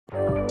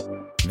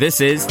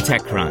This is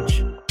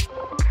TechCrunch.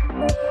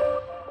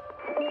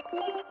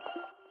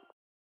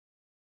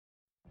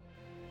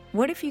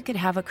 What if you could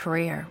have a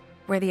career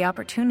where the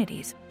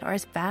opportunities are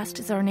as vast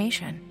as our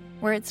nation,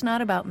 where it's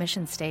not about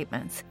mission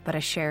statements, but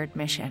a shared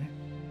mission?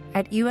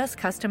 At U.S.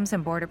 Customs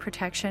and Border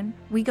Protection,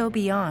 we go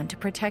beyond to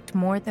protect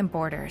more than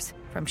borders.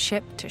 From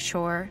ship to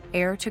shore,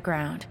 air to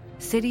ground,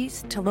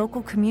 cities to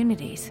local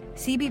communities,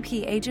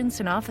 CBP agents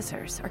and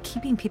officers are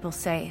keeping people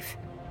safe.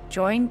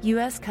 Join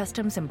U.S.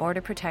 Customs and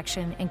Border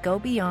Protection and go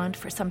beyond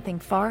for something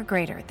far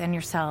greater than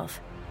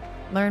yourself.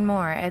 Learn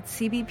more at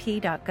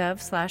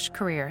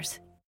cbp.gov/careers.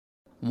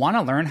 Want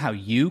to learn how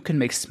you can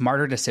make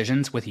smarter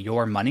decisions with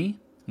your money?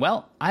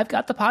 Well, I've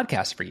got the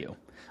podcast for you.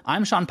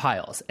 I'm Sean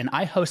Piles, and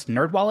I host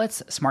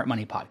NerdWallet's Smart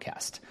Money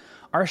Podcast.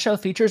 Our show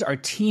features our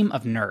team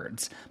of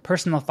nerds,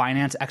 personal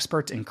finance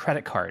experts in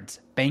credit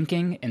cards,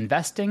 banking,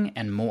 investing,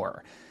 and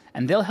more.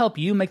 And they'll help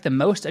you make the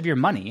most of your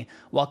money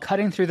while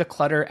cutting through the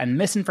clutter and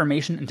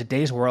misinformation in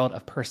today's world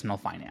of personal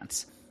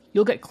finance.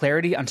 You'll get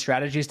clarity on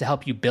strategies to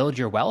help you build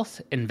your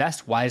wealth,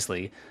 invest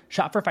wisely,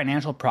 shop for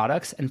financial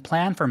products, and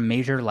plan for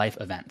major life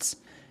events.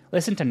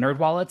 Listen to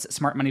NerdWallet's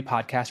Smart Money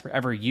Podcast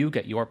wherever you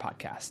get your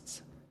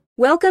podcasts.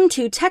 Welcome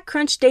to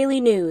TechCrunch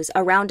Daily News,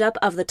 a roundup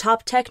of the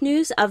top tech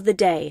news of the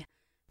day.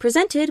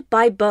 Presented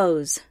by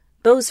Bose.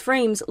 Bose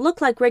frames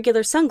look like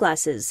regular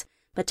sunglasses,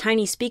 but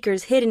tiny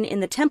speakers hidden in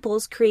the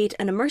temples create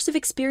an immersive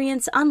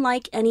experience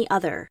unlike any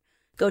other.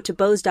 Go to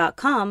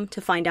Bose.com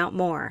to find out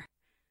more.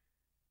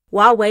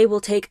 Huawei will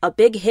take a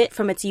big hit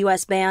from its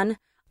US ban,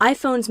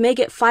 iPhones may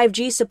get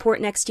 5G support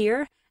next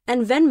year,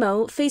 and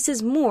Venmo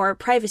faces more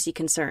privacy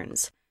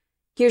concerns.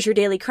 Here's your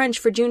Daily Crunch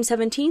for June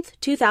 17th,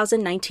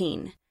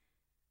 2019.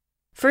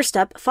 First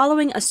up,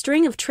 following a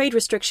string of trade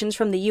restrictions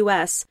from the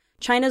U.S.,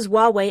 China's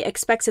Huawei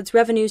expects its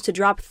revenues to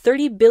drop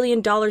 $30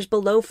 billion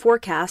below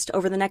forecast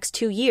over the next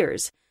 2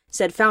 years,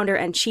 said founder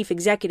and chief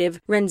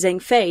executive Ren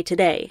Zhengfei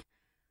today.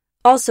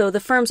 Also, the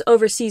firm's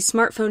overseas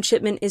smartphone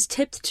shipment is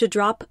tipped to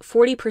drop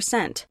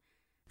 40%.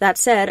 That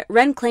said,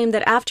 Ren claimed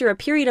that after a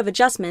period of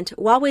adjustment,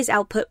 Huawei's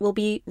output will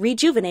be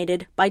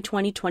rejuvenated by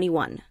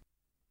 2021.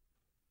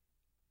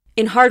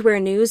 In hardware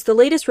news, the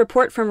latest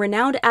report from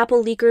renowned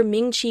Apple leaker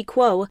Ming-Chi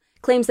Kuo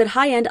claims that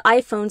high-end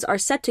iPhones are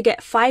set to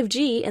get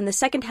 5G in the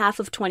second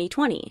half of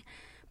 2020.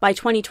 By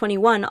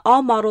 2021,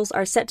 all models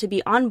are set to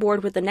be on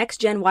board with the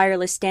next-gen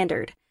wireless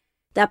standard.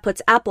 That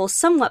puts Apple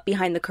somewhat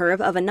behind the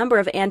curve of a number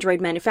of Android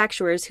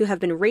manufacturers who have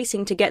been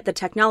racing to get the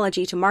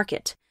technology to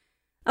market.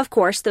 Of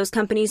course, those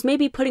companies may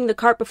be putting the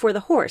cart before the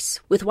horse,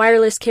 with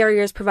wireless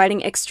carriers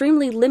providing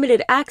extremely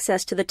limited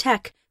access to the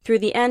tech through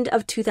the end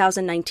of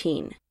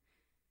 2019.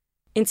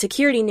 In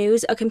security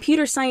news, a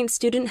computer science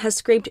student has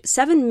scraped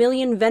 7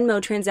 million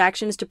Venmo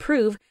transactions to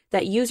prove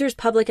that users'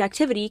 public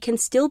activity can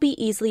still be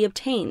easily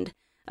obtained,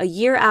 a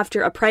year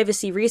after a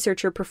privacy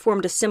researcher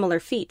performed a similar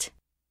feat.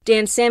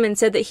 Dan Salmon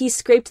said that he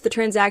scraped the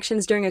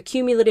transactions during a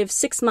cumulative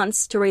 6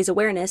 months to raise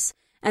awareness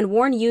and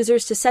warn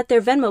users to set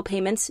their Venmo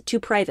payments to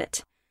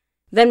private.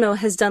 Venmo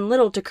has done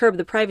little to curb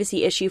the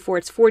privacy issue for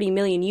its 40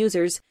 million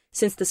users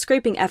since the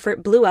scraping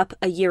effort blew up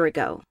a year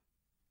ago.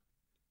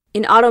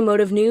 In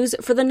automotive news,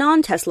 for the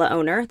non-Tesla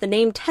owner, the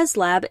name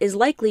TESLAB is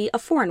likely a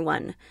foreign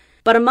one.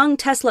 But among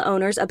Tesla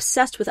owners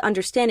obsessed with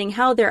understanding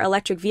how their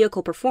electric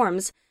vehicle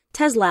performs,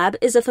 TESLAB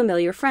is a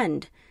familiar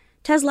friend.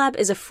 TESLAB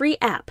is a free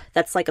app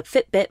that's like a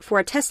Fitbit for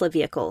a Tesla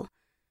vehicle.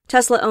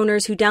 Tesla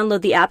owners who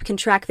download the app can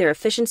track their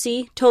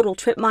efficiency, total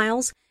trip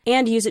miles,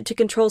 and use it to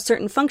control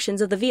certain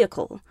functions of the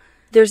vehicle.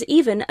 There's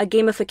even a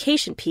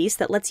gamification piece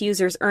that lets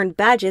users earn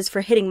badges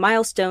for hitting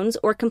milestones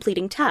or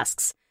completing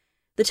tasks.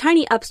 The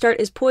tiny upstart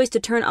is poised to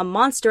turn a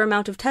monster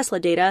amount of Tesla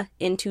data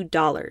into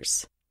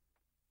dollars.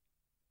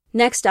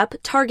 Next up,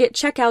 Target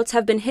checkouts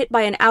have been hit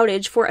by an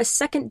outage for a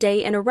second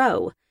day in a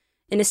row.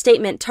 In a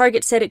statement,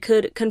 Target said it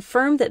could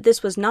confirm that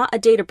this was not a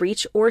data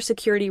breach or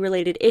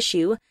security-related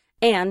issue,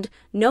 and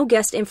no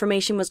guest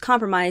information was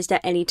compromised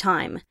at any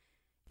time.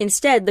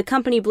 Instead, the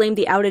company blamed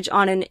the outage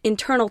on an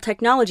internal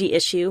technology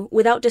issue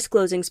without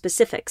disclosing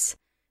specifics.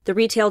 The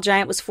retail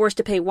giant was forced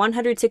to pay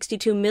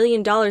 $162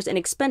 million in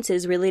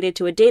expenses related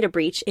to a data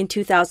breach in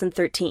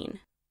 2013.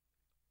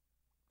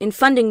 In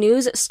funding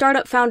news,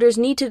 startup founders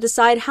need to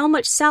decide how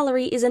much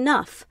salary is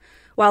enough.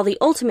 While the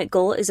ultimate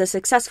goal is a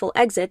successful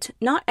exit,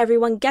 not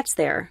everyone gets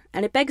there,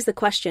 and it begs the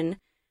question,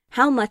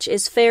 how much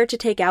is fair to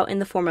take out in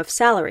the form of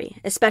salary,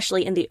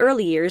 especially in the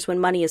early years when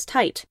money is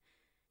tight?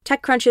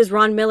 TechCrunch's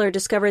Ron Miller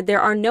discovered there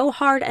are no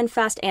hard and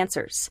fast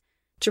answers.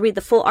 To read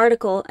the full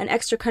article, an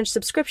Extra Crunch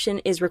subscription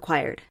is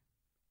required.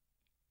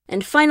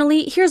 And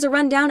finally, here's a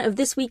rundown of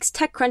this week's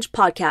TechCrunch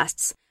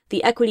podcasts.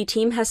 The Equity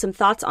team has some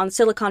thoughts on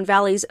Silicon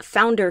Valley's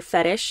founder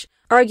fetish,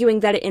 arguing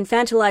that it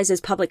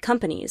infantilizes public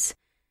companies.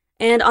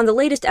 And on the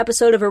latest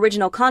episode of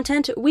Original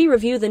Content, we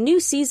review the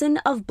new season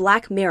of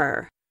Black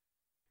Mirror.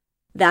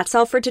 That's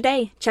all for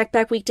today. Check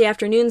back weekday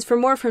afternoons for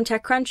more from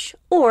TechCrunch,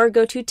 or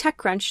go to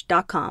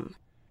TechCrunch.com.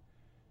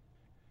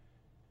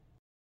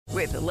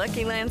 With the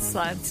Lucky Land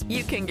Slots,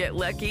 you can get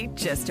lucky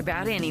just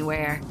about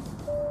anywhere.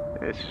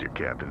 This is your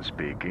captain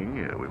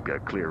speaking. We've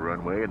got clear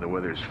runway and the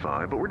weather's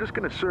fine, but we're just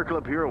going to circle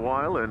up here a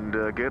while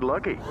and get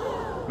lucky.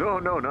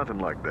 No, nothing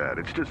like that.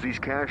 It's just these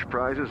cash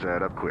prizes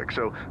add up quick.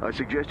 So I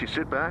suggest you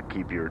sit back,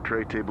 keep your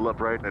tray table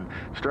upright, and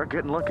start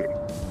getting lucky.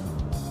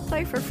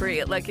 Play for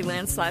free at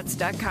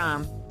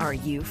LuckyLandSlots.com. Are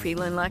you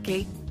feeling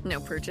lucky? No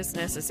purchase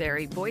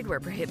necessary. Void where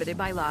prohibited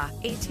by law.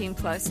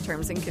 18+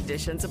 terms and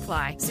conditions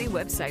apply. See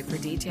website for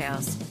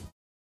details.